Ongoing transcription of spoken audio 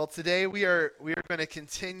Well, today we are going to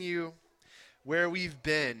continue where we've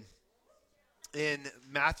been in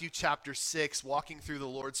Matthew chapter 6, walking through the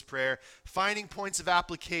Lord's Prayer, finding points of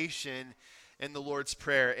application in the Lord's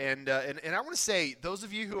Prayer. And I want to say, those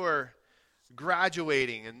of you who are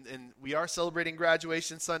graduating, and we are celebrating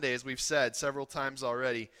graduation Sunday, as we've said several times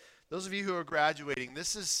already. Those of you who are graduating,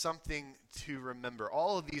 this is something to remember,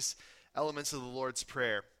 all of these elements of the Lord's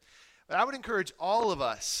Prayer. But I would encourage all of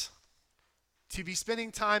us to be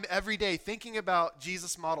spending time every day thinking about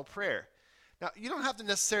Jesus' model prayer. Now, you don't have to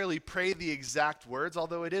necessarily pray the exact words,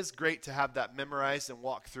 although it is great to have that memorized and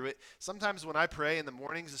walk through it. Sometimes when I pray, in the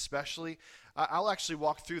mornings especially, I'll actually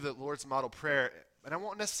walk through the Lord's model prayer, and I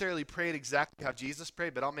won't necessarily pray it exactly how Jesus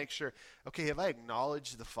prayed, but I'll make sure, okay, have I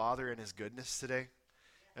acknowledged the Father and His goodness today?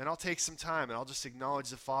 And I'll take some time, and I'll just acknowledge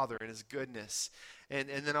the Father and His goodness. And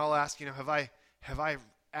then I'll ask, have I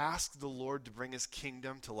ask the Lord to bring His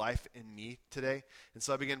kingdom to life in me today? And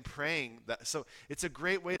so I begin praying that. So it's a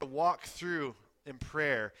great way to walk through in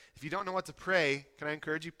prayer. If you don't know what to pray, can I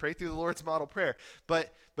encourage you, pray through the Lord's model prayer.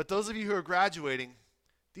 But those of you who are graduating,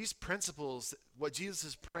 these principles, what Jesus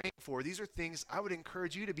is praying for, these are things I would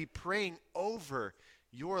encourage you to be praying over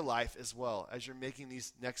your life as well as you're making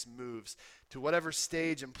these next moves to whatever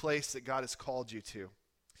stage and place that God has called you to.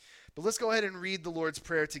 But let's go ahead and read the Lord's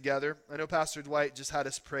Prayer together. I know Pastor Dwight just had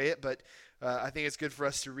us pray it, but I think it's good for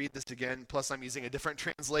us to read this again. Plus, I'm using a different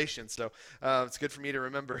translation, so it's good for me to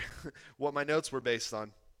remember what my notes were based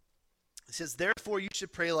on. It says, "Therefore you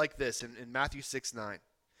should pray like this," in Matthew 6:9.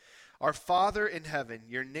 "Our Father in heaven,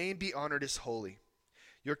 your name be honored as holy.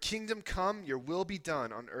 Your kingdom come, your will be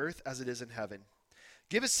done on earth as it is in heaven.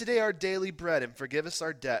 Give us today our daily bread, and forgive us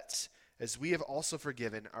our debts, as we have also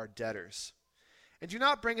forgiven our debtors. And do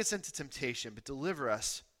not bring us into temptation, but deliver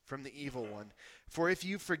us from the evil one. For if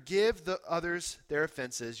you forgive the others their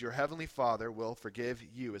offenses, your heavenly Father will forgive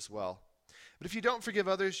you as well. But if you don't forgive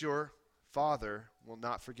others, your Father will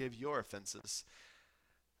not forgive your offenses."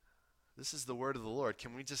 This is the word of the Lord.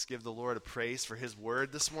 Can we just give the Lord a praise for His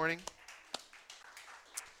word this morning?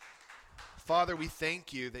 Father, we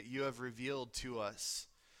thank you that you have revealed to us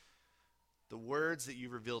the words that you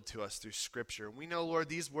revealed to us through Scripture. We know, Lord,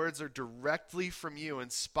 these words are directly from you,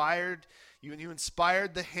 inspired. You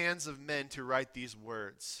inspired the hands of men to write these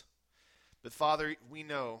words. But Father, we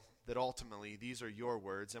know that ultimately these are your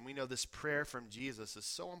words, and we know this prayer from Jesus is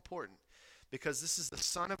so important because this is the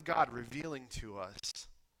Son of God revealing to us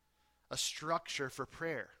a structure for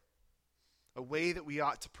prayer, a way that we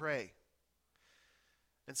ought to pray.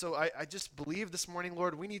 And so I just believe this morning,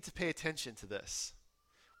 Lord, we need to pay attention to this.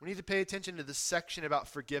 We need to pay attention to this section about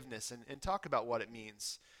forgiveness and talk about what it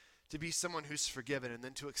means to be someone who's forgiven and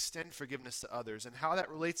then to extend forgiveness to others and how that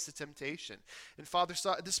relates to temptation. And Father,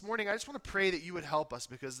 so this morning I just want to pray that you would help us,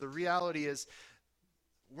 because the reality is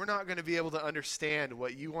we're not going to be able to understand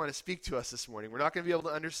what you want to speak to us this morning. We're not going to be able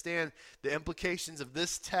to understand the implications of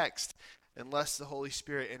this text unless the Holy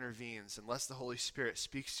Spirit intervenes, unless the Holy Spirit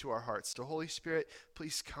speaks to our hearts. So Holy Spirit,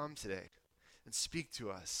 please come today and speak to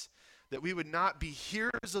us, that we would not be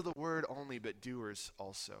hearers of the word only, but doers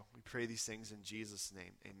also. We pray these things in Jesus'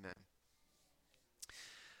 name. Amen.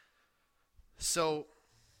 So,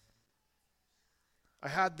 I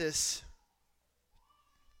had this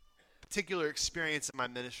particular experience in my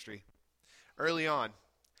ministry. Early on,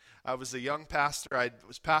 I was a young pastor. I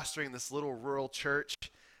was pastoring this little rural church.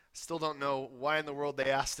 Still don't know why in the world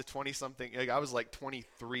they asked a 20-something. I was like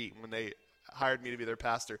 23 when they hired me to be their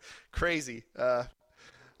pastor. Crazy.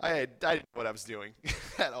 I didn't know what I was doing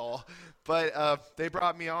at all. But they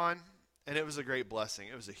brought me on, and it was a great blessing.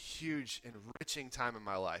 It was a huge, enriching time in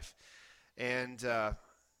my life. And I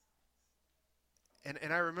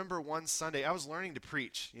remember one Sunday, I was learning to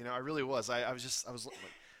preach. I really was.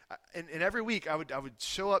 And every week I would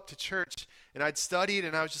show up to church, and I'd studied,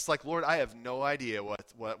 and I was just like, Lord, I have no idea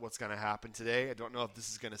what's going to happen today. I don't know if this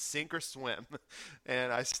is going to sink or swim.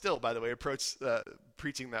 And I still, by the way, approach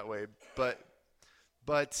preaching that way.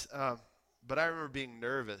 But I remember being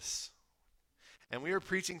nervous. And we were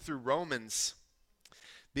preaching through Romans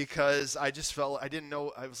because I just felt, I didn't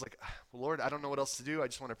know, I was like, Lord, I don't know what else to do. I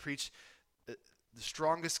just want to preach the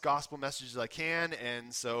strongest gospel messages I can,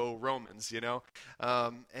 and so Romans, And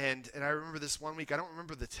I remember this one week, I don't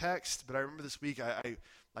remember the text, but I remember this week I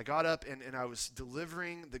got up and I was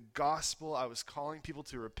delivering the gospel. I was calling people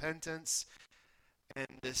to repentance. And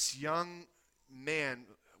this young man,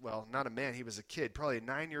 well, not a man, he was a kid, probably a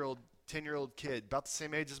 9-year-old, 10-year-old kid, about the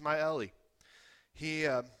same age as my Ellie. He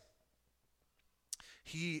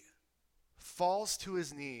falls to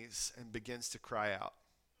his knees and begins to cry out.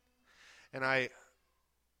 And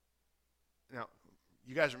now,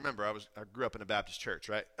 you guys remember I grew up in a Baptist church,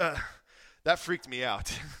 right? That freaked me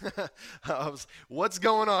out. What's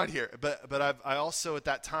going on here? But I also at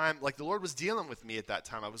that time, like the Lord was dealing with me at that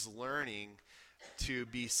time. I was learning to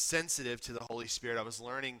be sensitive to the Holy Spirit. I was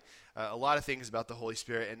learning a lot of things about the Holy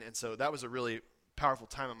Spirit, and so that was a really powerful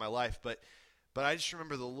time in my life. But I just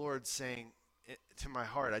remember the Lord saying to my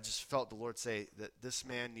heart, I just felt the Lord say that this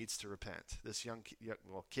man needs to repent. This young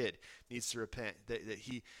kid needs to repent. That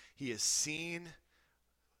he has seen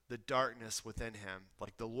the darkness within him,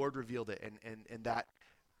 like the Lord revealed it, and that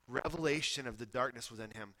revelation of the darkness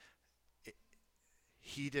within him,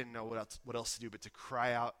 he didn't know what else to do but to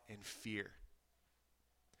cry out in fear.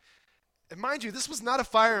 And mind you, this was not a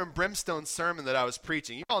fire and brimstone sermon that I was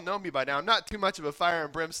preaching. You all know me by now. I'm not too much of a fire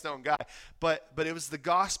and brimstone guy, but it was the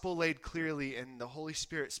gospel laid clearly, and the Holy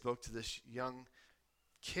Spirit spoke to this young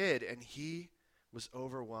kid, and he was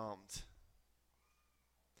overwhelmed.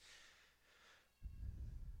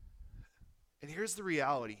 And here's the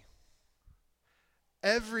reality.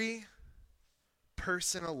 Every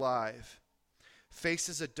person alive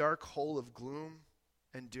faces a dark hole of gloom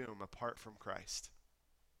and doom apart from Christ.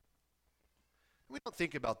 We don't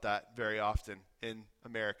think about that very often in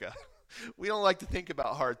America. We don't like to think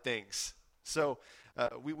about hard things. So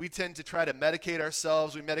we tend to try to medicate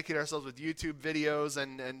ourselves. We medicate ourselves with YouTube videos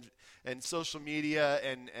and social media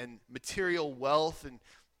and material wealth and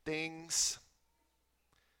things.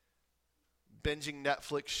 Binging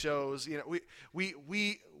Netflix shows. You know, we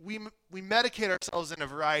medicate ourselves in a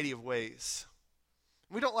variety of ways.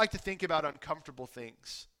 We don't like to think about uncomfortable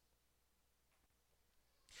things.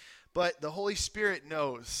 But the Holy Spirit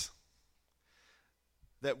knows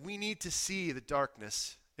that we need to see the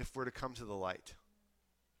darkness if we're to come to the light.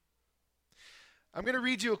 I'm going to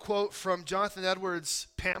read you a quote from Jonathan Edwards'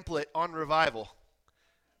 pamphlet on revival.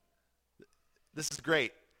 This is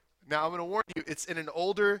great. Now, I'm going to warn you, it's in an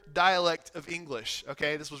older dialect of English,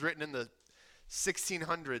 okay? This was written in the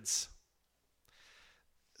 1600s.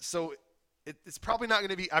 So it's probably not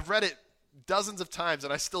going to be, I've read it dozens of times,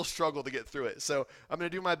 and I still struggle to get through it. So I'm going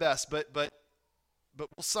to do my best, but we'll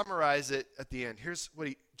summarize it at the end. Here's what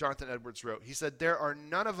Jonathan Edwards wrote. He said, "There are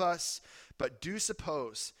none of us but do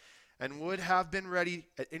suppose, and would have been ready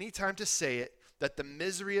at any time to say it, that the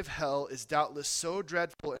misery of hell is doubtless so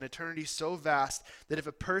dreadful and eternity so vast that if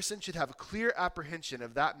a person should have a clear apprehension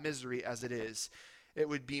of that misery as it is, it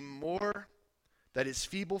would be more that his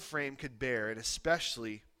feeble frame could bear, and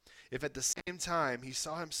especially if at the same time he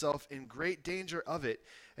saw himself in great danger of it,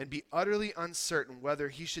 and be utterly uncertain whether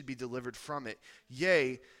he should be delivered from it,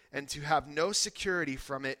 yea, and to have no security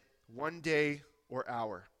from it one day or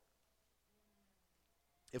hour.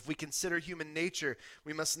 If we consider human nature,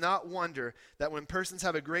 we must not wonder that when persons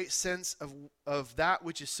have a great sense of that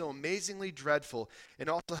which is so amazingly dreadful, and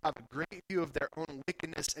also have a great view of their own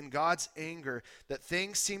wickedness and God's anger, that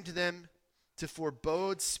things seem to them to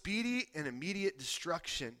forebode speedy and immediate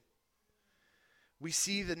destruction. We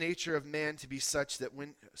see the nature of man to be such that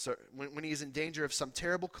when he is in danger of some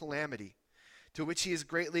terrible calamity, to which he is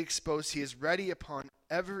greatly exposed, he is ready upon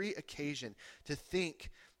every occasion to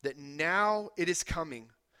think that now it is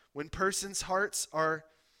coming. When persons' hearts are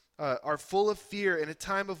full of fear in a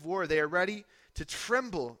time of war, they are ready to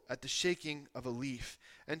tremble at the shaking of a leaf,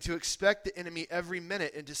 and to expect the enemy every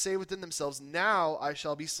minute, and to say within themselves, now I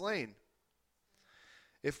shall be slain.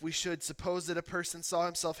 If we should suppose that a person saw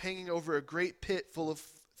himself hanging over a great pit full of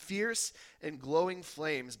fierce and glowing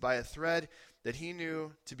flames by a thread that he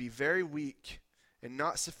knew to be very weak and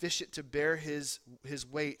not sufficient to bear his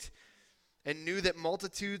weight, and knew that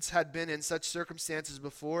multitudes had been in such circumstances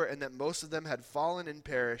before, and that most of them had fallen and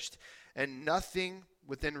perished, and nothing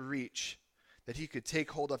within reach that he could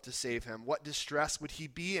take hold of to save him, what distress would he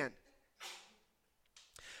be in?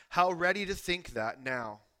 How ready to think that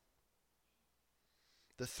now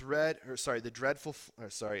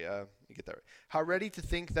How ready to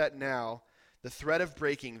think that now the thread of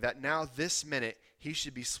breaking, that now this minute he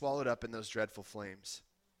should be swallowed up in those dreadful flames.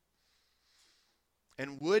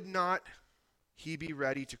 And would not he be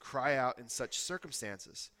ready to cry out in such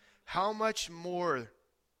circumstances? How much more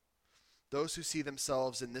those who see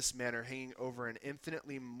themselves in this manner hanging over an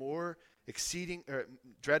infinitely more exceeding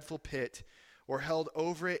dreadful pit, or held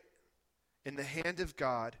over it in the hand of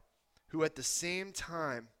God, who at the same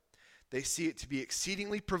time they see it to be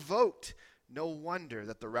exceedingly provoked. No wonder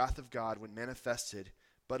that the wrath of God, when manifested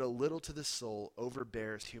but a little to the soul,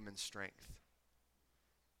 overbears human strength.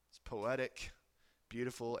 It's poetic,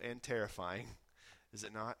 beautiful, and terrifying, is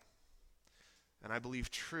it not? And I believe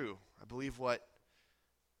true. I believe what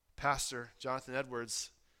Pastor Jonathan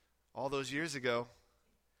Edwards, all those years ago,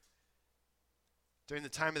 during the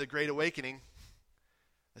time of the Great Awakening,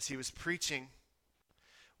 as he was preaching,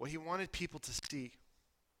 what he wanted people to see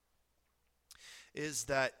is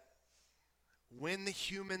that when the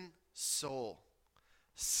human soul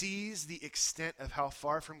sees the extent of how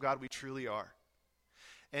far from God we truly are,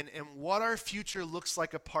 and what our future looks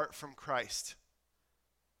like apart from Christ,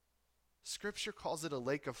 Scripture calls it a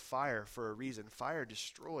lake of fire for a reason. Fire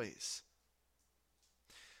destroys.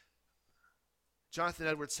 Jonathan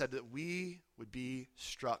Edwards said that we would be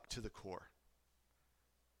struck to the core.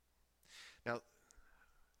 Now,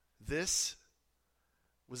 this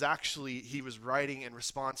was actually, he was writing in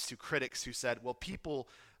response to critics who said, well, people,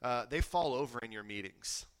 they fall over in your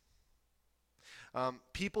meetings.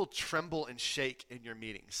 People tremble and shake in your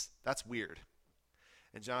meetings. That's weird.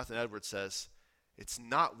 And Jonathan Edwards says, it's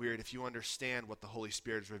not weird if you understand what the Holy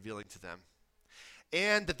Spirit is revealing to them,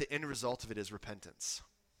 and that the end result of it is repentance.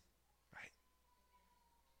 Right?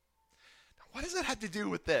 Now, what does that have to do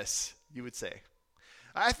with this, you would say?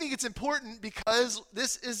 I think it's important because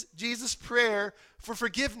this is Jesus' prayer for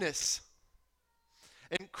forgiveness.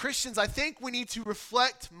 And Christians, I think we need to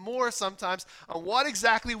reflect more sometimes on what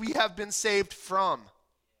exactly we have been saved from.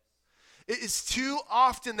 It is too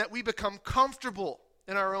often that we become comfortable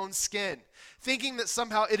in our own skin, thinking that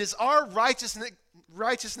somehow it is our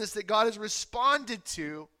righteousness that God has responded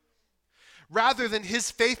to, rather than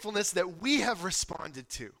his faithfulness that we have responded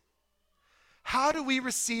to. How do we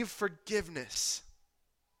receive forgiveness?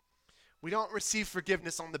 We don't receive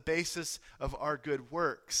forgiveness on the basis of our good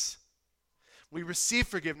works. We receive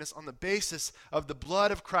forgiveness on the basis of the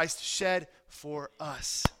blood of Christ shed for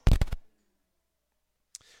us.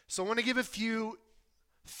 So I want to give a few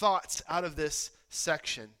thoughts out of this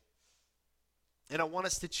section, and I want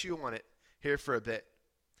us to chew on it here for a bit.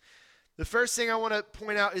 The first thing I want to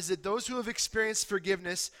point out is that those who have experienced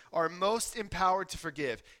forgiveness are most empowered to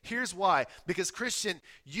forgive. Here's why. Because, Christian,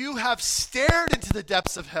 you have stared into the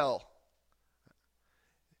depths of hell.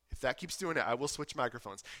 If that keeps doing it, I will switch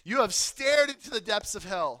microphones. You have stared into the depths of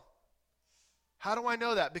hell. How do I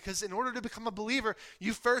know that? Because in order to become a believer,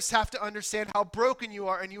 you first have to understand how broken you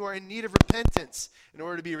are, and you are in need of repentance in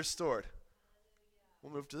order to be restored.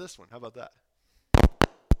 We'll move to this one. How about that?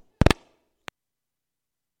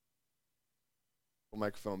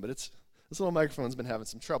 Microphone, but this little microphone's been having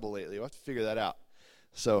some trouble lately. We'll have to figure that out.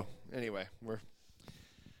 So anyway,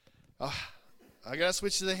 I gotta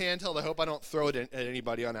switch to the handheld. I hope I don't throw it at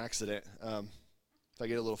anybody on accident. If I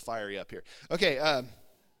get a little fiery up here. Okay,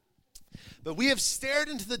 but we have stared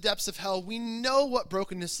into the depths of hell. We know what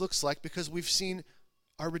brokenness looks like because we've seen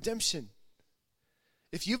our redemption.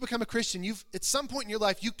 If you've become a Christian, at some point in your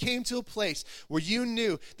life, you came to a place where you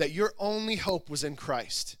knew that your only hope was in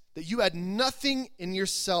Christ, that you had nothing in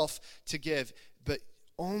yourself to give, but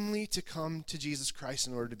only to come to Jesus Christ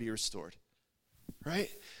in order to be restored. Right?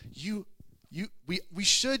 We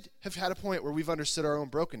should have had a point where we've understood our own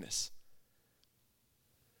brokenness.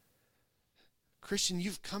 Christian,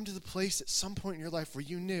 you've come to the place at some point in your life where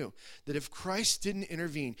you knew that if Christ didn't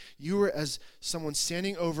intervene, you were as someone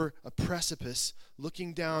standing over a precipice,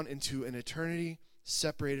 looking down into an eternity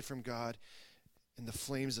separated from God in the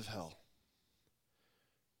flames of hell.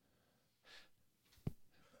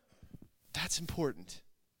 That's important,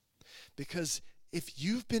 because if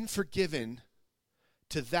you've been forgiven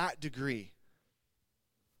to that degree,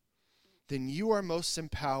 then you are most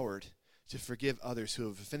empowered to forgive others who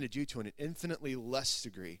have offended you to an infinitely less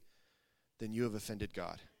degree than you have offended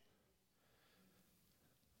God.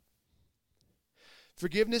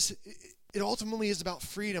 Forgiveness, it ultimately is about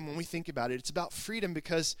freedom when we think about it. It's about freedom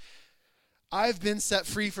because I've been set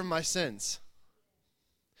free from my sins.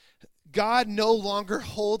 God no longer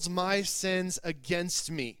holds my sins against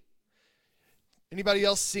me. Anybody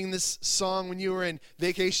else sing this song when you were in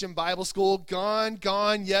Vacation Bible School? Gone,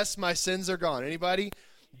 gone, yes, my sins are gone. Anybody?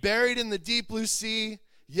 Buried in the deep blue sea.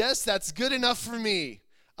 Yes, that's good enough for me.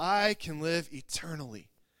 I can live eternally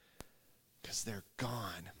because they're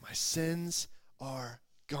gone. My sins are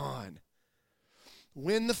gone.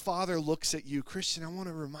 When the Father looks at you, Christian, I want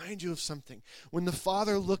to remind you of something. When the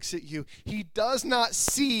Father looks at you, he does not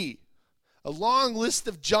see a long list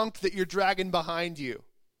of junk that you're dragging behind you.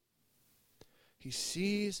 He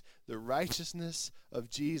sees the righteousness of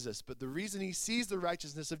Jesus. But the reason he sees the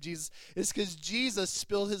righteousness of Jesus is because Jesus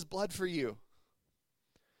spilled his blood for you.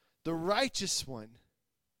 The righteous one,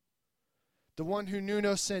 the one who knew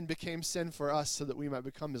no sin, became sin for us so that we might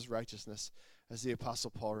become his righteousness, as the Apostle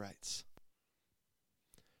Paul writes.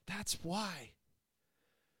 That's why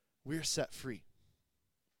we're set free.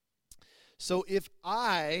 So if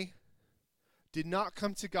I did not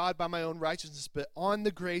come to God by my own righteousness, but on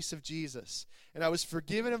the grace of Jesus, and I was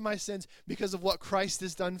forgiven of my sins because of what Christ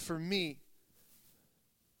has done for me,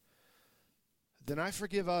 then I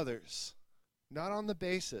forgive others, not on the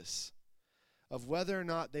basis of whether or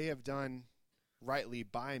not they have done rightly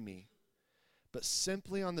by me, but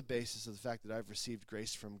simply on the basis of the fact that I've received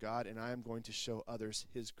grace from God, and I am going to show others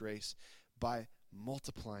his grace by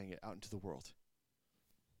multiplying it out into the world.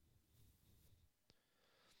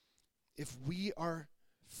 If we are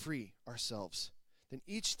free ourselves, then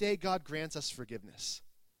each day God grants us forgiveness.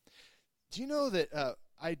 Do you know that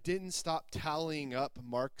I didn't stop tallying up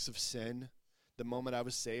marks of sin the moment I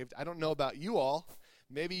was saved? I don't know about you all.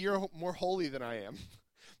 Maybe you're more holy than I am.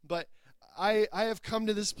 But I have come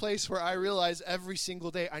to this place where I realize every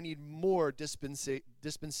single day I need more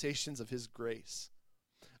dispensations of his grace.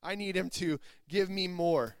 I need him to give me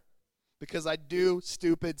more because I do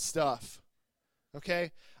stupid stuff.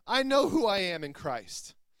 Okay? I know who I am in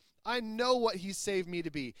Christ. I know what he saved me to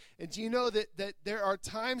be. And do you know that there are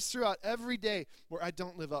times throughout every day where I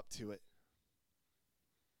don't live up to it?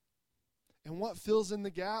 And what fills in the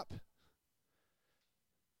gap?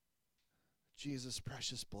 Jesus'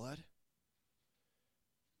 precious blood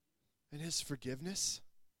and his forgiveness.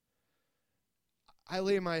 I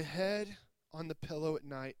lay my head on the pillow at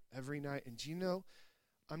night, every night, and do you know,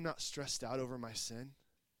 I'm not stressed out over my sin.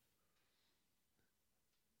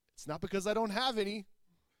 It's not because I don't have any.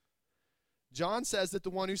 John says that the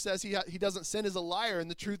one who says he doesn't sin is a liar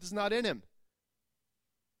and the truth is not in him.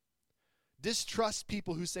 Distrust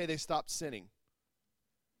people who say they stopped sinning.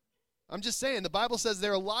 I'm just saying, the Bible says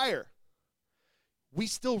they're a liar. We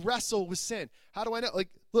still wrestle with sin. How do I know?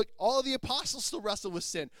 Look, all of the apostles still wrestle with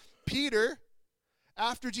sin. Peter,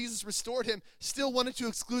 after Jesus restored him, still wanted to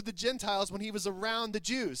exclude the Gentiles when he was around the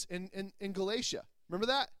Jews in Galatia. Remember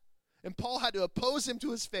that? And Paul had to oppose him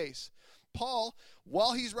to his face. Paul,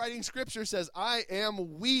 while he's writing scripture, says, I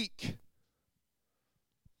am weak.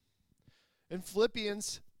 In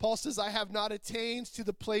Philippians, Paul says, I have not attained to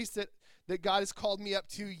the place that God has called me up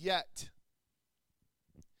to yet.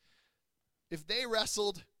 If they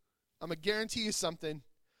wrestled, I'm going to guarantee you something,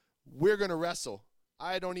 we're going to wrestle.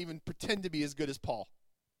 I don't even pretend to be as good as Paul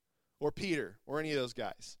or Peter or any of those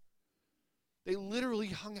guys. They literally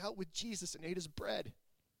hung out with Jesus and ate his bread.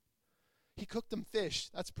 He cooked them fish.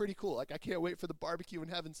 That's pretty cool. I can't wait for the barbecue in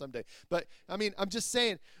heaven someday. But, I'm just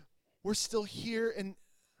saying, we're still here and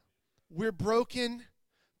we're broken,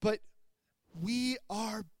 but we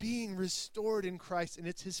are being restored in Christ, and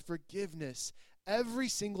it's his forgiveness every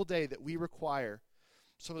single day that we require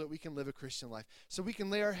so that we can live a Christian life. So we can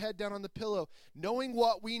lay our head down on the pillow, knowing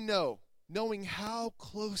what we know, knowing how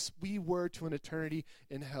close we were to an eternity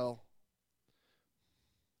in hell,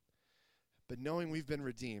 but knowing we've been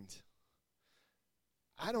redeemed.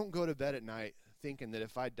 I don't go to bed at night thinking that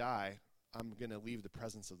if I die, I'm going to leave the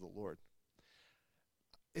presence of the Lord.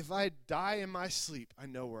 If I die in my sleep, I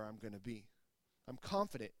know where I'm going to be. I'm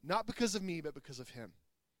confident, not because of me, but because of him.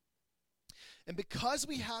 And because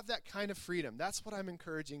we have that kind of freedom, that's what I'm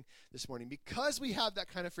encouraging this morning. Because we have that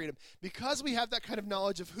kind of freedom, because we have that kind of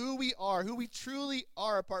knowledge of who we are, who we truly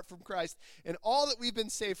are apart from Christ, and all that we've been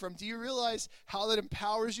saved from, do you realize how that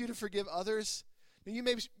empowers you to forgive others? Now, you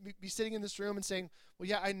may be sitting in this room and saying, well,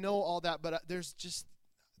 yeah, I know all that, but there's just,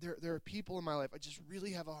 there are people in my life, I just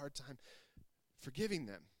really have a hard time forgiving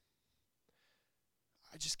them.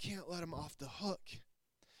 I just can't let them off the hook.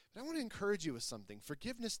 But I want to encourage you with something.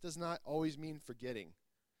 Forgiveness does not always mean forgetting.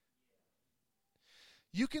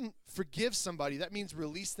 You can forgive somebody. That means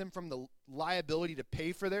release them from the liability to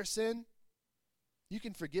pay for their sin. You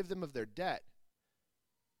can forgive them of their debt.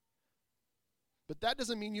 But that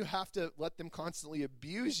doesn't mean you have to let them constantly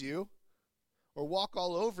abuse you or walk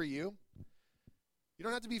all over you. You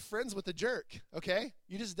don't have to be friends with a jerk, okay?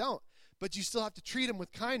 You just don't. But you still have to treat them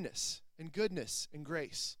with kindness and goodness and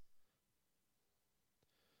grace.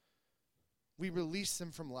 We release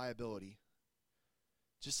them from liability,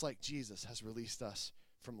 just like Jesus has released us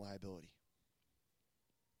from liability.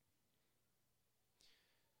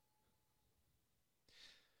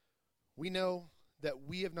 We know that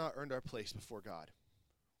we have not earned our place before God.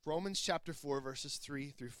 Romans chapter 4, verses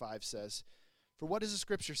 3 through 5 says, "For what does the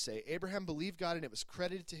scripture say? Abraham believed God, and it was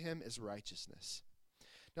credited to him as righteousness.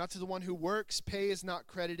 Now to the one who works, pay is not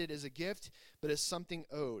credited as a gift, but as something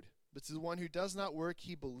owed. But to the one who does not work,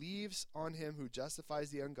 he believes on him who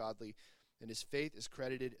justifies the ungodly, and his faith is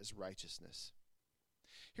credited as righteousness."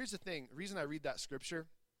 Here's the thing. The reason I read that scripture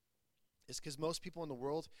is because most people in the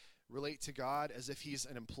world relate to God as if he's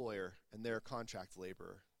an employer and they're a contract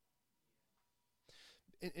laborer.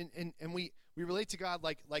 And we relate to God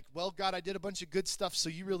like, well, God, I did a bunch of good stuff, so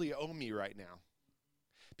you really owe me right now.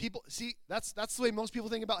 People, see, that's the way most people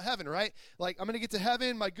think about heaven, right? Like, I'm going to get to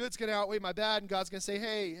heaven, my good's going to outweigh my bad, and God's going to say,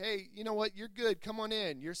 hey, you know what? You're good. Come on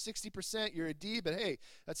in. You're 60%. You're a D, but hey,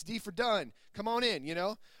 that's D for done. Come on in, you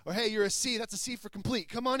know? Or hey, you're a C. That's a C for complete.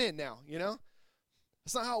 Come on in now, you know?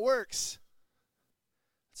 That's not how it works.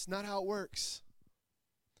 It's not how it works.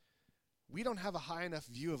 We don't have a high enough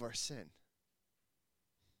view of our sin.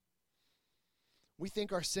 We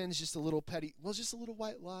think our sin's just a little petty. Well, just a little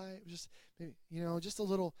white lie. Just maybe, just a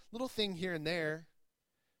little thing here and there.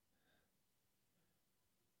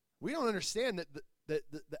 We don't understand that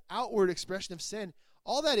the outward expression of sin,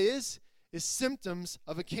 all that is symptoms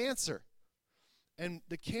of a cancer. And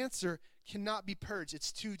the cancer cannot be purged.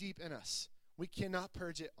 It's too deep in us. We cannot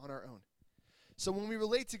purge it on our own. So when we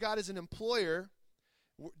relate to God as an employer,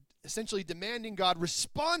 we're essentially demanding God,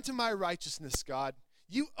 respond to my righteousness, God.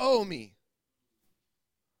 You owe me.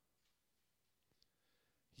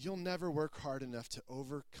 You'll never work hard enough to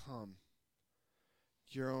overcome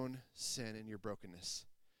your own sin and your brokenness.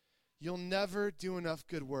 You'll never do enough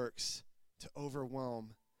good works to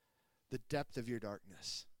overwhelm the depth of your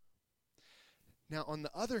darkness. Now, on the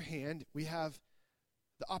other hand, we have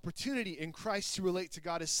the opportunity in Christ to relate to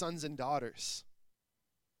God as sons and daughters.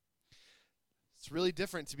 It's really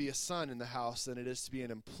different to be a son in the house than it is to be an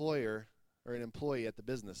employer or an employee at the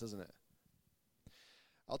business, isn't it?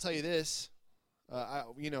 I'll tell you this. I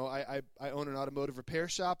own an automotive repair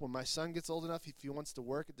shop. When my son gets old enough, if he wants to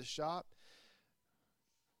work at the shop,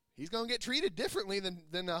 he's going to get treated differently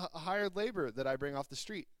than a hired laborer that I bring off the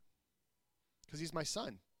street, because he's my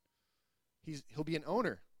son. He'll be an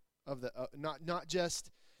owner of the not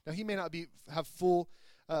just now. He may not have full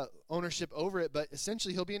ownership over it, but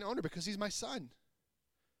essentially he'll be an owner because he's my son.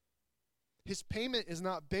 His payment is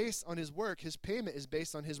not based on his work. His payment is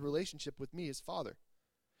based on his relationship with me, his father.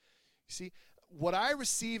 You see, what I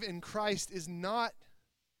receive in Christ is not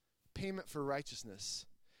payment for righteousness.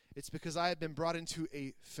 It's because I have been brought into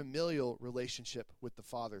a familial relationship with the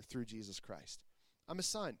Father through Jesus Christ. I'm a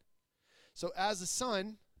son. So as a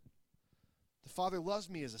son, the Father loves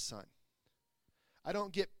me as a son. I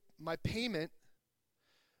don't get my payment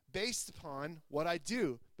based upon what I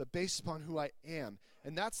do, but based upon who I am.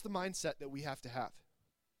 And that's the mindset that we have to have.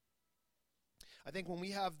 I think when we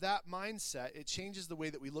have that mindset, it changes the way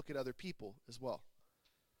that we look at other people as well.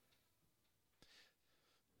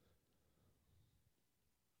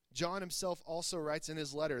 John himself also writes in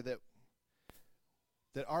his letter that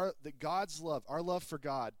God's love, our love for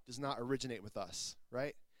God, does not originate with us,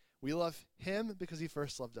 right? We love him because he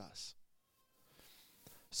first loved us.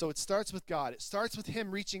 So it starts with God. It starts with him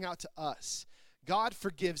reaching out to us. God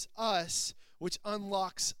forgives us, which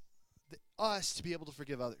unlocks us to be able to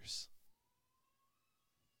forgive others.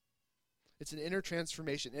 It's an inner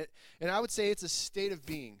transformation. And I would say it's a state of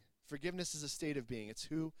being. Forgiveness is a state of being. It's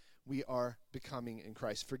who we are becoming in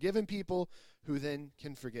Christ. Forgiven people who then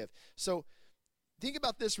can forgive. So think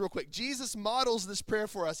about this real quick. Jesus models this prayer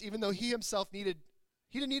for us, even though he himself he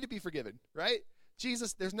didn't need to be forgiven, right?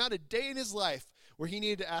 Jesus, there's not a day in his life where he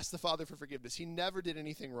needed to ask the Father for forgiveness. He never did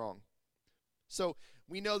anything wrong. So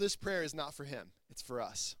we know this prayer is not for him. It's for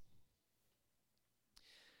us.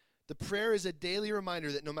 The prayer is a daily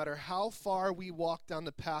reminder that no matter how far we walk down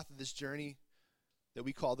the path of this journey that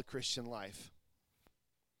we call the Christian life,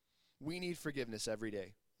 we need forgiveness every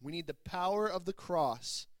day. We need the power of the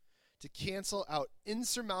cross to cancel out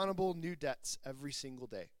insurmountable new debts every single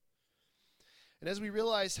day. And as we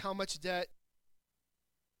realize how much debt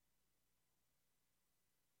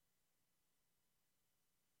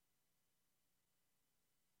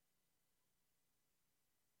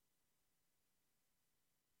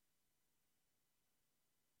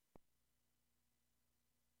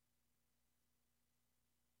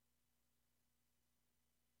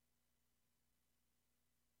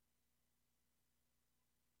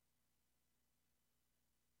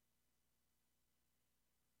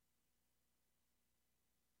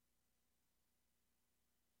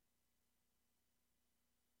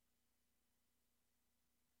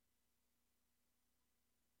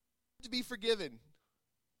to be forgiven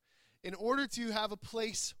in order to have a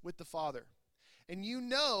place with the Father. And you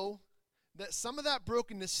know that some of that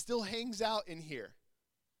brokenness still hangs out in here.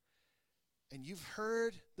 And you've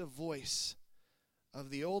heard the voice of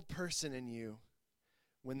the old person in you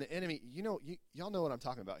when the enemy, y'all know what I'm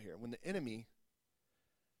talking about here. When the enemy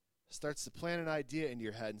starts to plant an idea into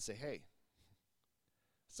your head and say, hey,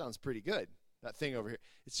 that sounds pretty good, that thing over here.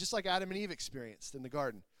 It's just like Adam and Eve experienced in the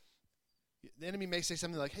garden. The enemy may say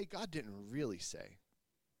something like, hey, God didn't really say.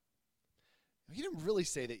 He didn't really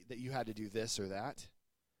say that you had to do this or that.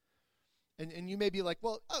 And you may be like,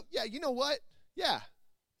 well, oh, yeah, you know what? Yeah,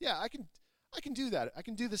 I can do that. I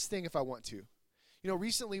can do this thing if I want to. You know,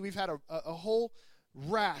 recently we've had a whole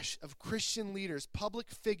rash of Christian leaders,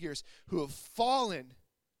 public figures who have fallen.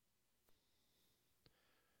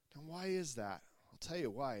 Now, why is that? I'll tell you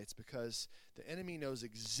why. It's because the enemy knows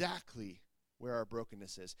exactly where our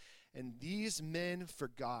brokenness is. And these men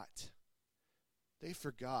forgot. They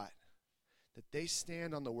forgot that they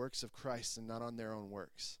stand on the works of Christ and not on their own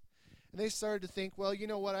works. And they started to think, well, you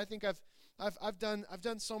know what? I think I've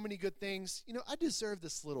done so many good things. You know, I deserve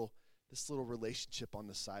this little relationship on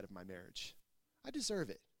the side of my marriage. I deserve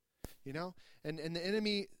it. You know? And the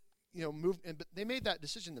enemy, you know, moved, but they made that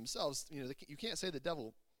decision themselves. You know, you can't say the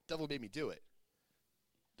devil made me do it.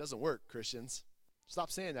 Doesn't work, Christians.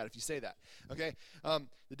 Stop saying that if you say that. Okay?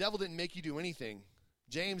 The devil didn't make you do anything.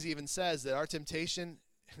 James even says that our temptation,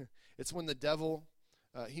 it's when the devil,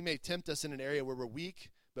 he may tempt us in an area where we're weak,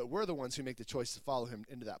 but we're the ones who make the choice to follow him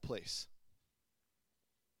into that place.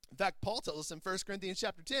 In fact, Paul tells us in 1 Corinthians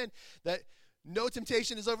chapter 10 that no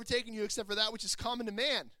temptation has overtaken you except for that which is common to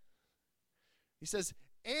man. He says,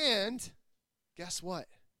 and guess what?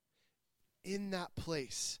 In that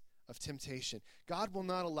place of temptation, God will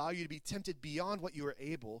not allow you to be tempted beyond what you are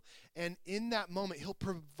able, and in that moment, he'll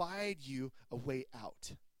provide you a way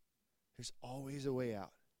out. There's always a way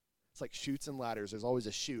out. It's like chutes and ladders. There's always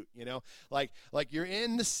a chute, you know? Like you're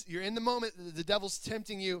in the moment, the devil's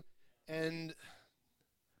tempting you, and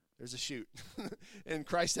there's a chute. And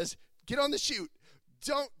Christ says, get on the chute.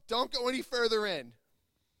 Don't go any further in.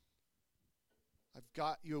 I've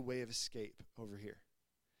got you a way of escape over here.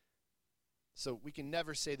 So we can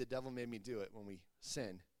never say the devil made me do it when we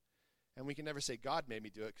sin. And we can never say God made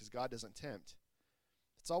me do it because God doesn't tempt.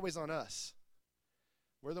 It's always on us.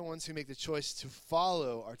 We're the ones who make the choice to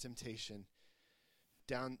follow our temptation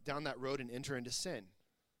down that road and enter into sin.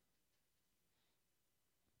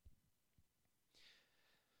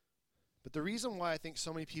 But the reason why I think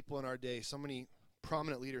so many people in our day, so many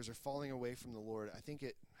prominent leaders are falling away from the Lord, I think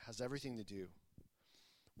it has everything to do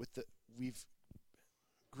with we've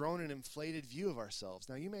grown an inflated view of ourselves.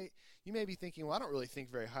 Now you may be thinking, well, I don't really think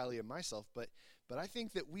very highly of myself, but I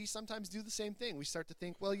think that we sometimes do the same thing. We start to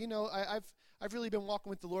think, well, you know, I've really been walking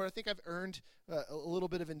with the Lord. I think I've earned a little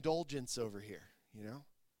bit of indulgence over here, you know?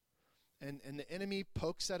 And the enemy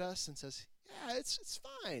pokes at us and says, yeah, it's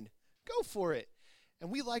fine. Go for it. And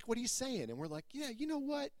we like what he's saying. And we're like, yeah, you know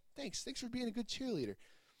what? Thanks for being a good cheerleader.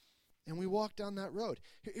 And we walk down that road.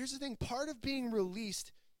 Here's the thing. Part of being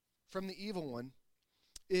released from the evil one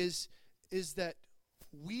is that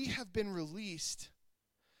we have been released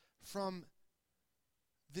from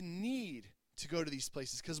the need to go to these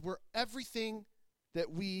places because we're everything that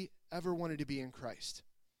we ever wanted to be in Christ.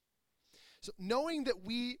 So knowing that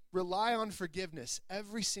we rely on forgiveness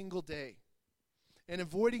every single day and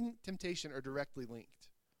avoiding temptation are directly linked.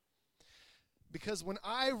 Because when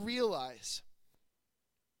I realize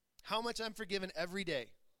how much I'm forgiven every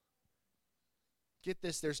day, get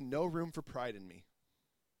this, there's no room for pride in me.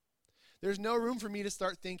 There's no room for me to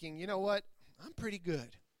start thinking, you know what, I'm pretty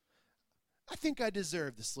good. I think I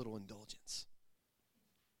deserve this little indulgence.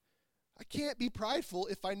 I can't be prideful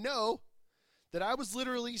if I know that I was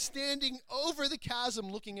literally standing over the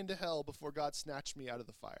chasm looking into hell before God snatched me out of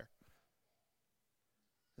the fire.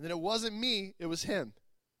 And then it wasn't me, it was him.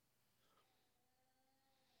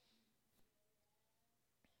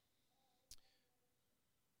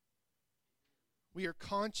 We are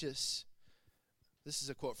conscious. This is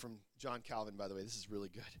a quote from John Calvin, by the way. This is really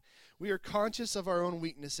good. We are conscious of our own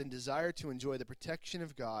weakness and desire to enjoy the protection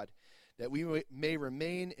of God, that we may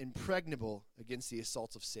remain impregnable against the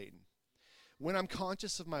assaults of Satan. When I'm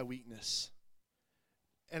conscious of my weakness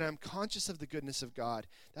and I'm conscious of the goodness of God,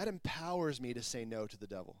 that empowers me to say no to the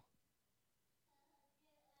devil.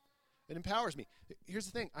 It empowers me. Here's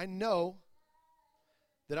the thing. I know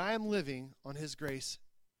that I am living on his grace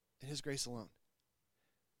and his grace alone.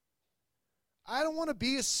 I don't want to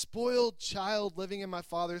be a spoiled child living in my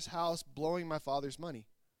father's house, blowing my father's money,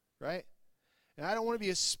 right? And I don't want to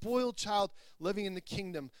be a spoiled child living in the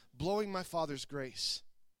kingdom, blowing my father's grace.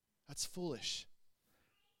 That's foolish.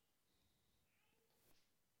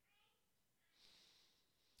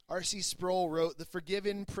 R.C. Sproul wrote, "The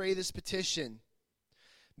forgiven pray this petition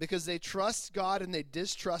because they trust God and they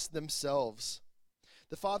distrust themselves.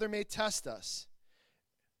 The Father may test us,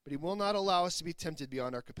 but he will not allow us to be tempted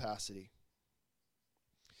beyond our capacity."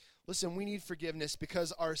 Listen, we need forgiveness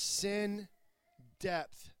because our sin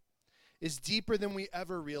depth is deeper than we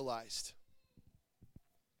ever realized.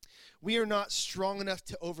 We are not strong enough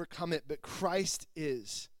to overcome it, but Christ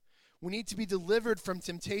is. We need to be delivered from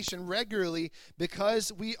temptation regularly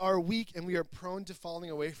because we are weak and we are prone to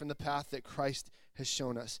falling away from the path that Christ has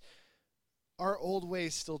shown us. our old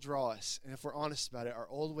ways still draw us. And if we're honest about it, our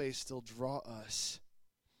old ways still draw us,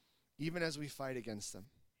 even as we fight against them.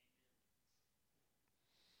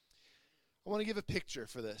 I want to give a picture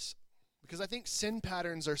for this, because I think sin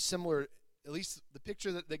patterns are similar. At least the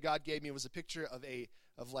picture that God gave me was a picture of a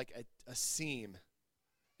seam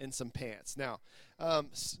in some pants. Now,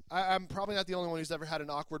 I'm probably not the only one who's ever had an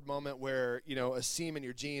awkward moment where, a seam in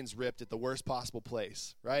your jeans ripped at the worst possible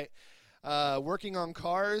place, right? Working on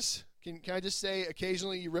cars, can I just say,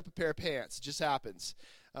 occasionally you rip a pair of pants. It just happens.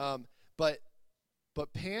 But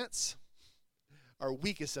pants are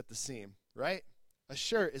weakest at the seam, right? A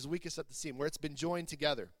shirt is weakest at the seam, where it's been joined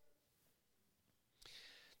together.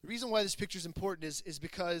 The reason why this picture is important is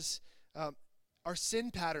because our sin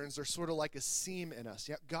patterns are sort of like a seam in us.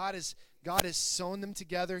 Yeah, God has sewn them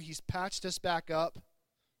together. He's patched us back up.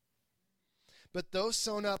 But though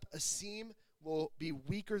sewn up, a seam will be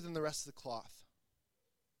weaker than the rest of the cloth.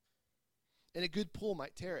 And a good pull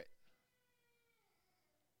might tear it.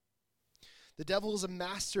 The devil is a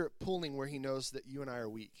master at pulling where he knows that you and I are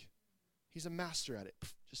weak. He's a master at it,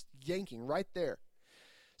 just yanking right there.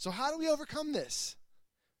 So how do we overcome this?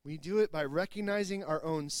 We do it by recognizing our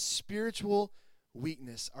own spiritual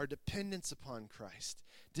weakness, our dependence upon Christ,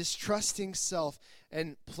 distrusting self,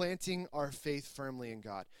 and planting our faith firmly in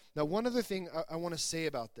God. Now, one other thing I want to say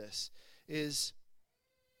about this is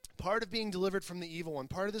part of being delivered from the evil one,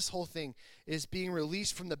 part of this whole thing is being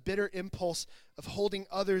released from the bitter impulse of holding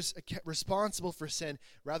others responsible for sin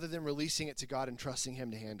rather than releasing it to God and trusting Him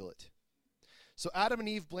to handle it. So Adam and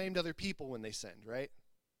Eve blamed other people when they sinned, right?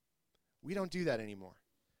 We don't do that anymore.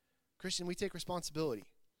 Christian, we take responsibility.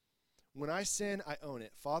 When I sin, I own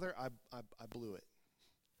it. Father, I blew it.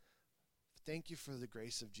 Thank you for the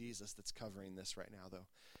grace of Jesus that's covering this right now, though.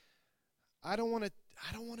 I don't want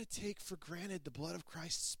to take for granted the blood of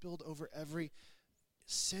Christ spilled over every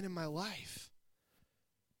sin in my life.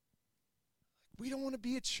 We don't want to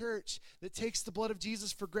be a church that takes the blood of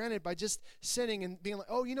Jesus for granted by just sinning and being like,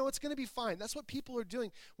 oh, it's going to be fine. That's what people are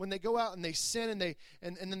doing when they go out and they sin and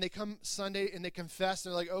then they come Sunday and they confess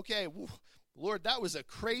and they're like, okay, Lord, that was a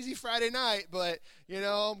crazy Friday night, but,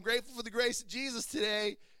 I'm grateful for the grace of Jesus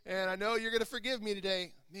today, and I know you're going to forgive me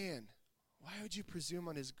today. Man, why would you presume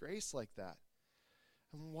on His grace like that?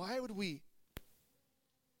 And why would we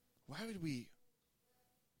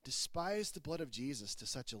despise the blood of Jesus to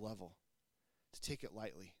such a level? To take it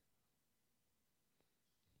lightly.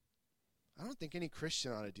 I don't think any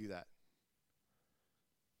Christian ought to do that.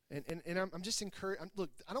 And I'm just encouraged.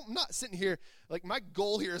 I'm not sitting here, like, my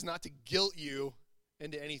goal here is not to guilt you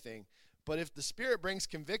into anything. But if the Spirit brings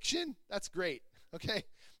conviction, that's great, okay?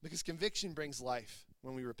 Because conviction brings life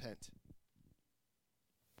when we repent.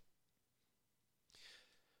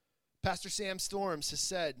 Pastor Sam Storms has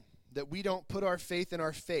said that we don't put our faith in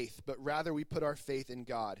our faith, but rather we put our faith in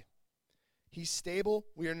God. He's stable,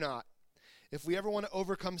 we are not. If we ever want to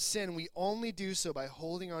overcome sin, we only do so by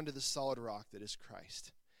holding on to the solid rock that is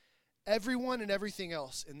Christ. Everyone and everything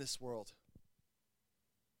else in this world,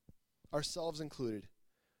 ourselves included,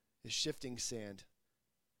 is shifting sand.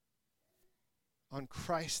 On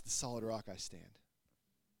Christ, the solid rock, I stand.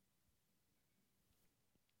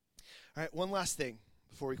 All right, one last thing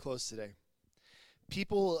before we close today.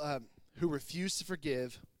 People who refuse to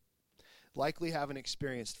forgive likely haven't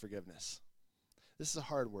experienced forgiveness. This is a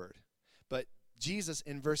hard word, but Jesus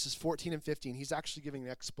in verses 14 and 15, he's actually giving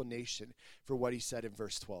an explanation for what he said in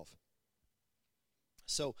verse 12.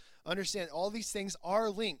 So understand, all these things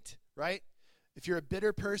are linked, right? If you're a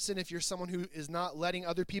bitter person, if you're someone who is not letting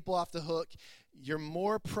other people off the hook, you're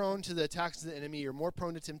more prone to the attacks of the enemy, you're more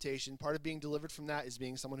prone to temptation. Part of being delivered from that is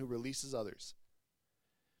being someone who releases others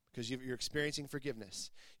because you're experiencing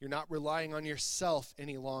forgiveness. You're not relying on yourself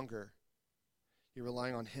any longer. You're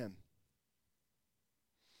relying on Him.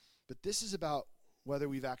 But this is about whether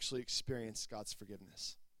we've actually experienced God's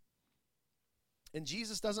forgiveness. And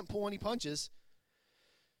Jesus doesn't pull any punches.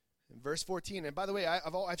 In verse 14, and by the way,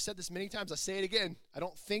 I've said this many times, I say it again, I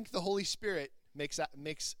don't think the Holy Spirit makes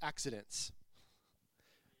accidents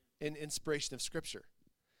in inspiration of Scripture.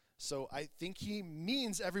 So I think He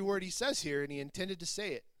means every word He says here, and He intended to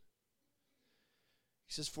say it.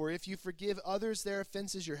 He says, for if you forgive others their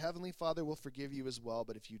offenses, your heavenly Father will forgive you as well.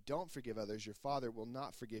 But if you don't forgive others, your Father will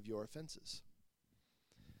not forgive your offenses.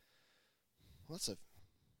 Well, that's a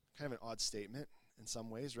kind of an odd statement in some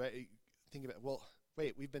ways, right? You think about, well,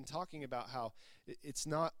 wait, we've been talking about how it's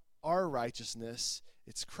not our righteousness,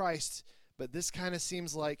 it's Christ, but this kind of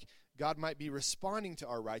seems like God might be responding to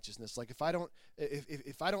our righteousness. Like if I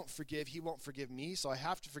don't forgive, He won't forgive me, so I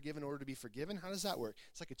have to forgive in order to be forgiven. How does that work?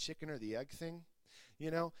 It's like a chicken or the egg thing.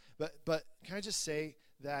 But can I just say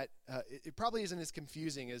that it probably isn't as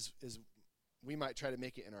confusing as we might try to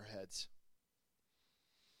make it in our heads.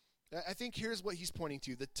 I think here's what he's pointing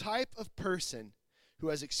to. The type of person who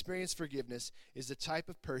has experienced forgiveness is the type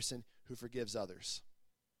of person who forgives others.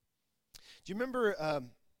 Do you remember,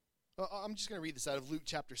 I'm just going to read this out of Luke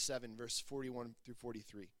chapter 7, verse 41 through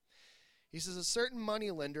 43. He says, a certain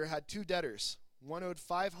moneylender had two debtors. One owed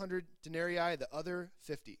 500 denarii, the other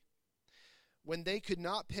 50. When they could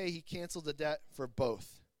not pay, he canceled the debt for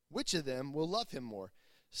both. Which of them will love him more?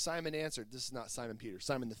 Simon answered, this is not Simon Peter,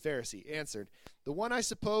 Simon the Pharisee answered, the one, I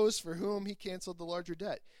suppose, for whom he canceled the larger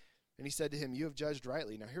debt. And he said to him, you have judged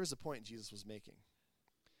rightly. Now here's the point Jesus was making.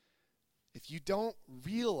 If you don't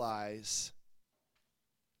realize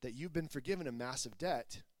that you've been forgiven a massive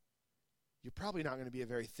debt, you're probably not going to be a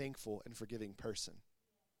very thankful and forgiving person.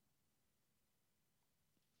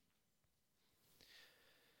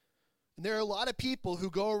 And there are a lot of people who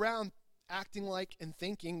go around acting like and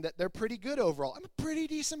thinking that they're pretty good overall. I'm a pretty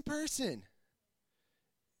decent person.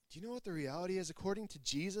 Do you know what the reality is? According to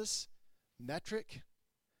Jesus' metric,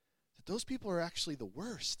 that those people are actually the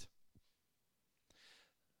worst.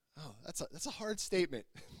 Oh, that's a hard statement,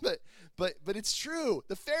 but it's true.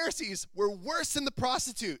 The Pharisees were worse than the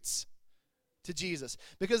prostitutes to Jesus,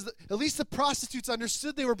 because at least the prostitutes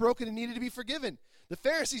understood they were broken and needed to be forgiven. The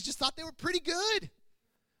Pharisees just thought they were pretty good.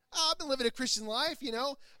 Oh, I've been living a Christian life, you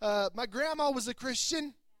know. My grandma was a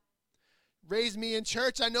Christian, raised me in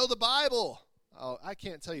church. I know the Bible. Oh, I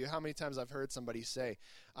can't tell you how many times I've heard somebody say,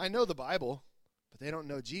 I know the Bible, but they don't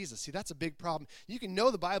know Jesus. See, that's a big problem. You can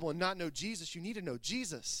know the Bible and not know Jesus. You need to know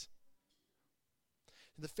Jesus.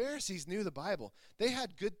 The Pharisees knew the Bible. They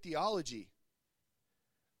had good theology.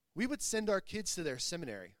 We would send our kids to their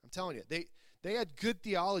seminary. I'm telling you, they had good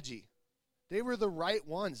theology. They were the right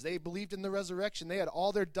ones. They believed in the resurrection. They had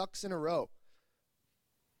all their ducks in a row.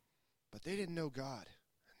 But they didn't know God,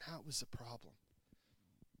 and that was the problem.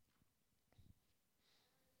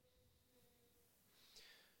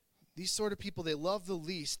 These sort of people, they love the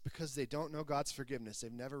least because they don't know God's forgiveness.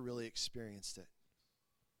 They've never really experienced it.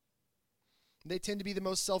 They tend to be the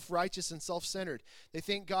most self-righteous and self-centered. They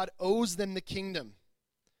think God owes them the kingdom.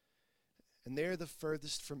 And they're the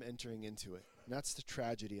furthest from entering into it. And that's the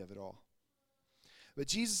tragedy of it all. But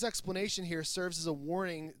Jesus' explanation here serves as a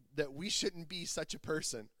warning that we shouldn't be such a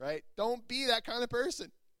person, right? Don't be that kind of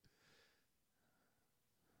person.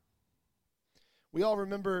 We all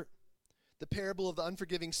remember the parable of the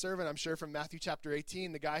unforgiving servant, I'm sure, from Matthew chapter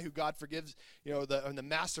 18, the guy who God forgives, and the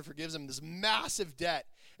master forgives him this massive debt.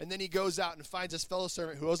 And then he goes out and finds his fellow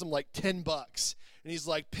servant who owes him like $10. And he's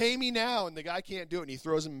like, pay me now. And the guy can't do it, and he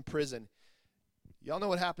throws him in prison. Y'all know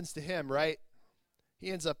what happens to him, right? He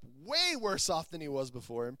ends up way worse off than he was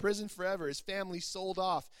before, in prison forever. His family sold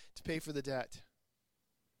off to pay for the debt.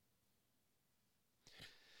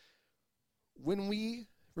 When we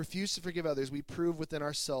refuse to forgive others, we prove within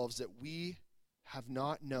ourselves that we have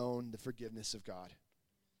not known the forgiveness of God.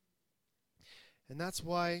 And that's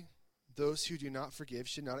why those who do not forgive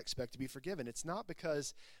should not expect to be forgiven. It's not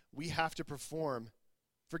because we have to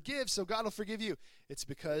forgive so God will forgive you. It's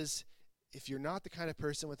because if you're not the kind of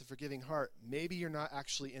person with a forgiving heart, maybe you're not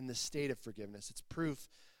actually in the state of forgiveness. It's proof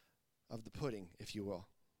of the pudding, if you will.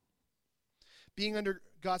 Being under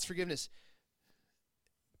God's forgiveness,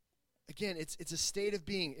 again, it's a state of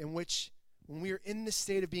being in which, when we are in this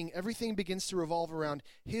state of being, everything begins to revolve around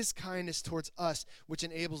His kindness towards us, which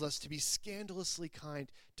enables us to be scandalously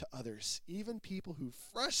kind to others, even people who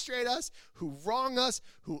frustrate us, who wrong us,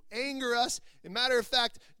 who anger us. As a matter of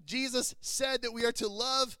fact, Jesus said that we are to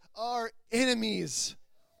love our enemies.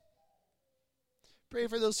 Pray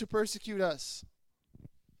for those who persecute us.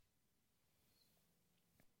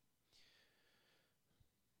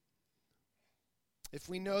 If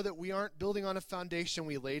we know that we aren't building on a foundation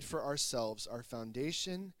we laid for ourselves, our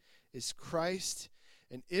foundation is Christ.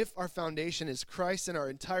 And if our foundation is Christ, then our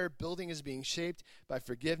entire building is being shaped by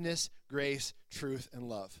forgiveness, grace, truth, and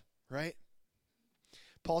love. Right?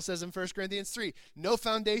 Paul says in 1 Corinthians 3, no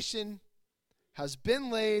foundation has been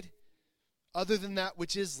laid other than that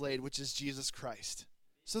which is laid, which is Jesus Christ.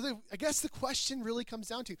 So I guess the question really comes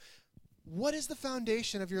down to, what is the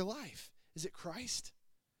foundation of your life? Is it Christ?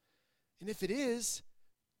 And if it is,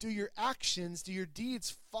 do your actions, do your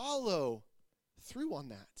deeds follow through on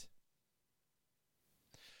that?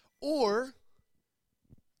 Or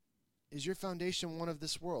is your foundation one of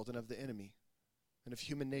this world and of the enemy and of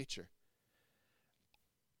human nature?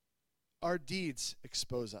 Our deeds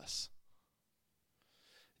expose us.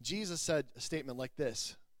 Jesus said a statement like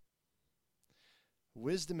this: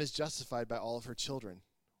 wisdom is justified by all of her children.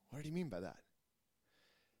 What did he mean by that?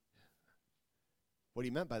 What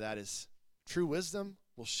he meant by that is true wisdom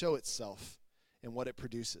will show itself in what it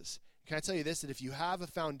produces. Can I tell you this, that if you have a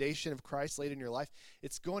foundation of Christ laid in your life,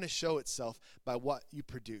 it's going to show itself by what you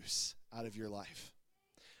produce out of your life.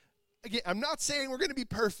 Again, I'm not saying we're going to be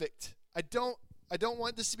perfect. I don't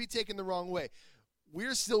want this to be taken the wrong way.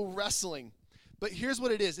 We're still wrestling. But here's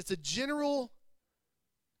what it is. It's a general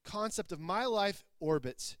concept of my life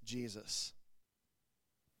orbits Jesus.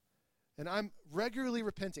 And I'm regularly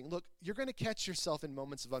repenting. Look, you're going to catch yourself in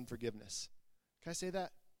moments of unforgiveness. Can I say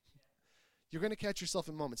that? You're going to catch yourself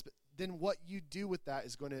in moments. But then what you do with that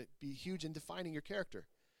is going to be huge in defining your character.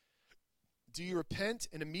 Do you repent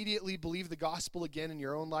and immediately believe the gospel again in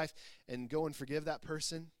your own life and go and forgive that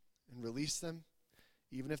person and release them,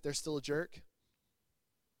 even if they're still a jerk?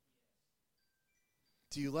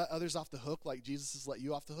 Do you let others off the hook like Jesus has let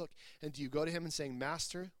you off the hook? And do you go to him and saying,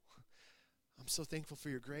 Master, I'm so thankful for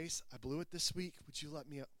your grace. I blew it this week. Would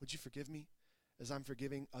you forgive me as I'm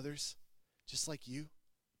forgiving others just like you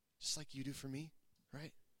do for me,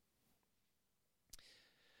 right?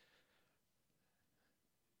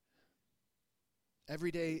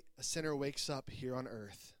 Every day a sinner wakes up here on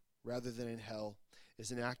earth rather than in hell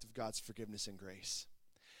is an act of God's forgiveness and grace.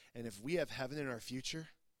 And if we have heaven in our future,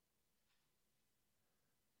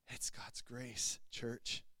 it's God's grace,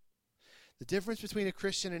 church. The difference between a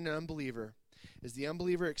Christian and an unbeliever is the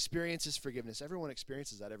unbeliever experiences forgiveness. Everyone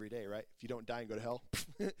experiences that every day, right? If you don't die and go to hell,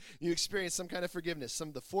 you experience some kind of forgiveness, some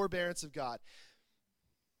of the forbearance of God.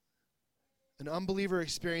 An unbeliever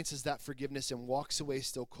experiences that forgiveness and walks away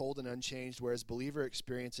still cold and unchanged, whereas believer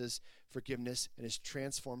experiences forgiveness and is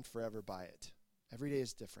transformed forever by it. Every day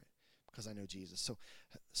is different because I know Jesus. So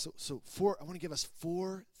I want to give us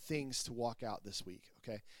 4 things to walk out this week,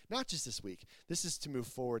 okay? Not just this week. This is to move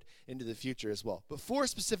forward into the future as well. But 4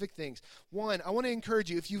 specific things. 1, I want to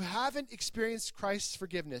encourage you, if you haven't experienced Christ's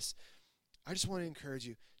forgiveness, I just want to encourage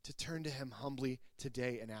you to turn to him humbly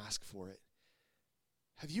today and ask for it.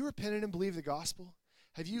 Have you repented and believed the gospel?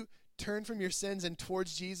 Have you turned from your sins and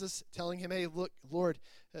towards Jesus, telling him, hey, look, Lord,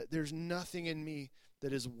 there's nothing in me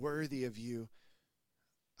that is worthy of you.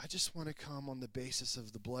 I just want to come on the basis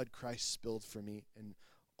of the blood Christ spilled for me and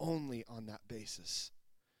only on that basis.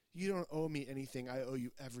 You don't owe me anything. I owe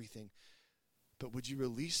you everything. But would you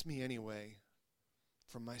release me anyway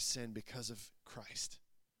from my sin because of Christ?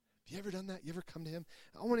 Have you ever done that? You ever come to him?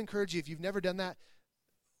 I want to encourage you, if you've never done that,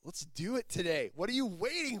 let's do it today. What are you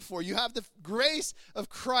waiting for? You have the grace of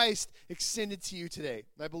Christ extended to you today.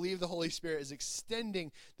 I believe the Holy Spirit is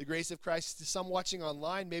extending the grace of Christ to some watching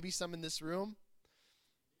online, maybe some in this room.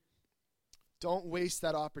 Don't waste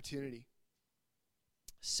that opportunity.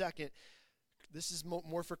 Second, this is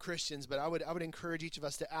more for Christians, but I would encourage each of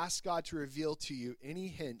us to ask God to reveal to you any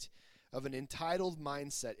hint of an entitled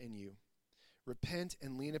mindset in you. Repent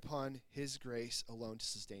and lean upon his grace alone to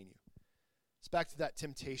sustain you. It's back to that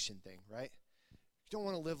temptation thing, right? You don't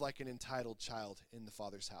want to live like an entitled child in the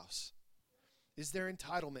Father's house. Is there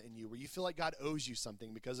entitlement in you where you feel like God owes you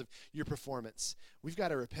something because of your performance? We've got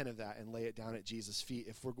to repent of that and lay it down at Jesus' feet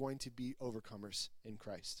if we're going to be overcomers in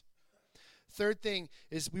Christ. Third thing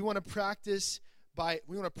is we want to practice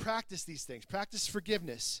these things. Practice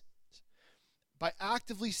forgiveness by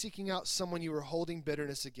actively seeking out someone you are holding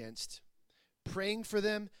bitterness against, praying for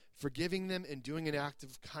them, forgiving them, and doing an act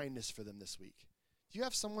of kindness for them this week. Do you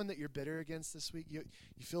have someone that you're bitter against this week? You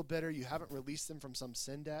feel bitter, you haven't released them from some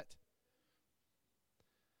sin debt?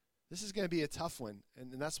 This is going to be a tough one,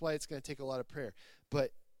 and that's why it's going to take a lot of prayer.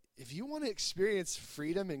 But if you want to experience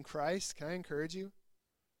freedom in Christ, can I encourage you?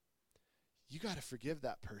 You got to forgive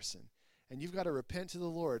that person, and you've got to repent to the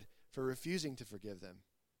Lord for refusing to forgive them.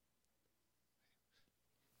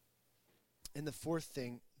 And the 4th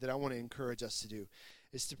thing that I want to encourage us to do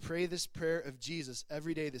is to pray this prayer of Jesus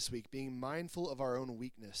every day this week, being mindful of our own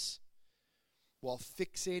weakness while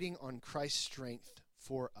fixating on Christ's strength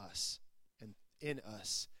for us and in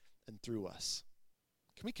us and through us.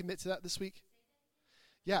 Can we commit to that this week?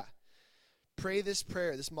 Yeah. Pray this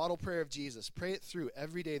prayer, this model prayer of Jesus. Pray it through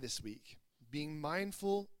every day this week, being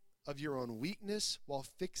mindful of your own weakness while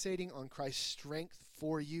fixating on Christ's strength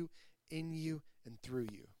for you, in you, and through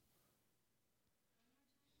you.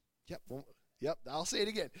 Yep, I'll say it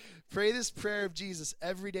again. Pray this prayer of Jesus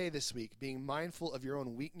every day this week, being mindful of your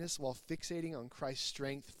own weakness while fixating on Christ's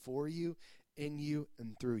strength for you, in you,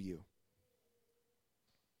 and through you.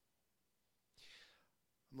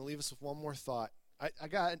 I'm going to leave us with one more thought. I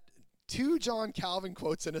got 2 John Calvin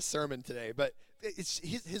quotes in a sermon today, but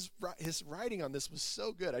his writing on this was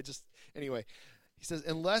so good. Anyway, he says,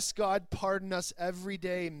 unless God pardon us every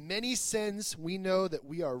day many sins, we know that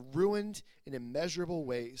we are ruined in immeasurable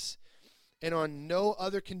ways. And on no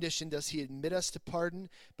other condition does he admit us to pardon,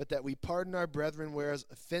 but that we pardon our brethren whereas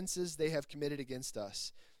offenses they have committed against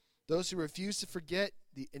us. Those who refuse to forget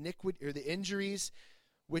the iniquity or the injuries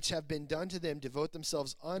which have been done to them devote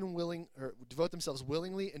themselves willingly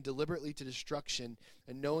and deliberately to destruction,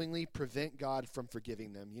 and knowingly prevent God from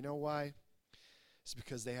forgiving them. You know why? It's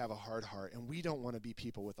because they have a hard heart, and we don't want to be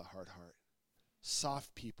people with a hard heart.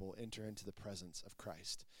 Soft people enter into the presence of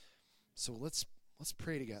Christ. So let's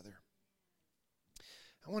pray together.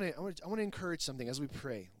 I want to encourage something as we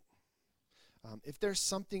pray. If there's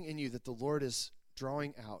something in you that the Lord is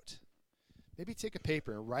drawing out, maybe take a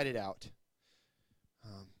paper and write it out.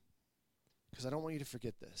 Because I don't want you to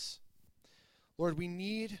forget this. Lord,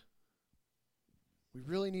 we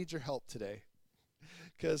really need your help today.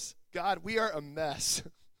 Because, God, we are a mess.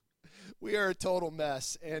 We are a total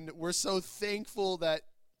mess. And we're so thankful that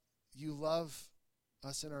you love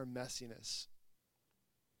us in our messiness.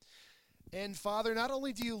 And Father, not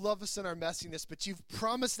only do you love us in our messiness, but you've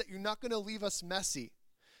promised that you're not going to leave us messy.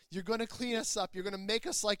 You're going to clean us up. You're going to make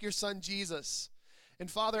us like your son, Jesus.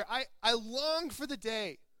 And Father, I long for the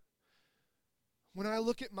day when I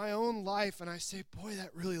look at my own life and I say, boy,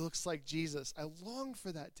 that really looks like Jesus. I long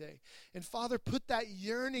for that day. And Father, put that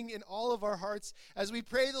yearning in all of our hearts as we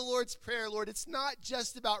pray the Lord's Prayer. Lord, it's not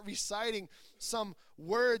just about reciting some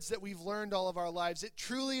words that we've learned all of our lives. It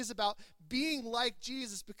truly is about being like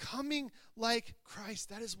Jesus, becoming like Christ.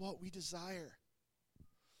 That is what we desire.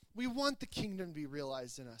 We want the kingdom to be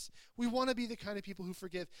realized in us. We want to be the kind of people who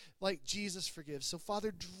forgive like Jesus forgives. So,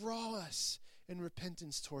 Father, draw us in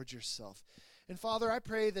repentance towards yourself. And, Father, I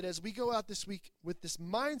pray that as we go out this week with this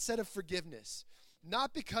mindset of forgiveness,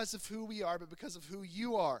 not because of who we are, but because of who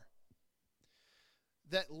you are,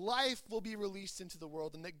 that life will be released into the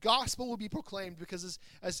world and that gospel will be proclaimed, because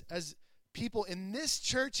as people in this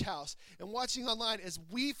church house and watching online, as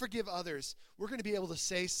we forgive others, we're going to be able to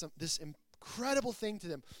say this incredible thing to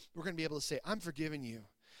them. We're going to be able to say, I'm forgiving you.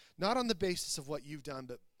 Not on the basis of what you've done,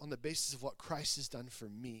 but on the basis of what Christ has done for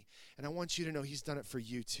me. And I want you to know he's done it for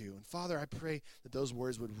you too. And Father, I pray that those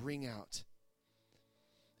words would ring out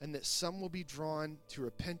and that some will be drawn to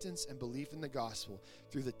repentance and belief in the gospel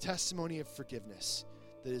through the testimony of forgiveness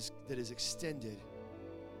that is extended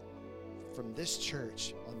from this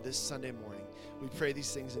church on this Sunday morning. We pray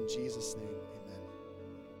these things in Jesus' name. Amen.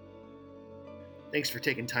 Thanks for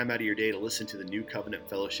taking time out of your day to listen to the New Covenant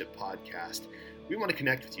Fellowship podcast. We want to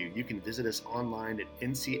connect with you. You can visit us online at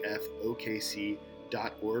ncfokc.org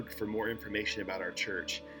for more information about our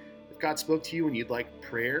church. If God spoke to you and you'd like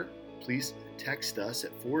prayer, please text us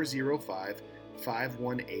at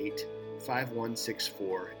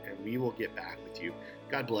 405-518-5164, and we will get back with you.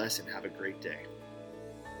 God bless and have a great day.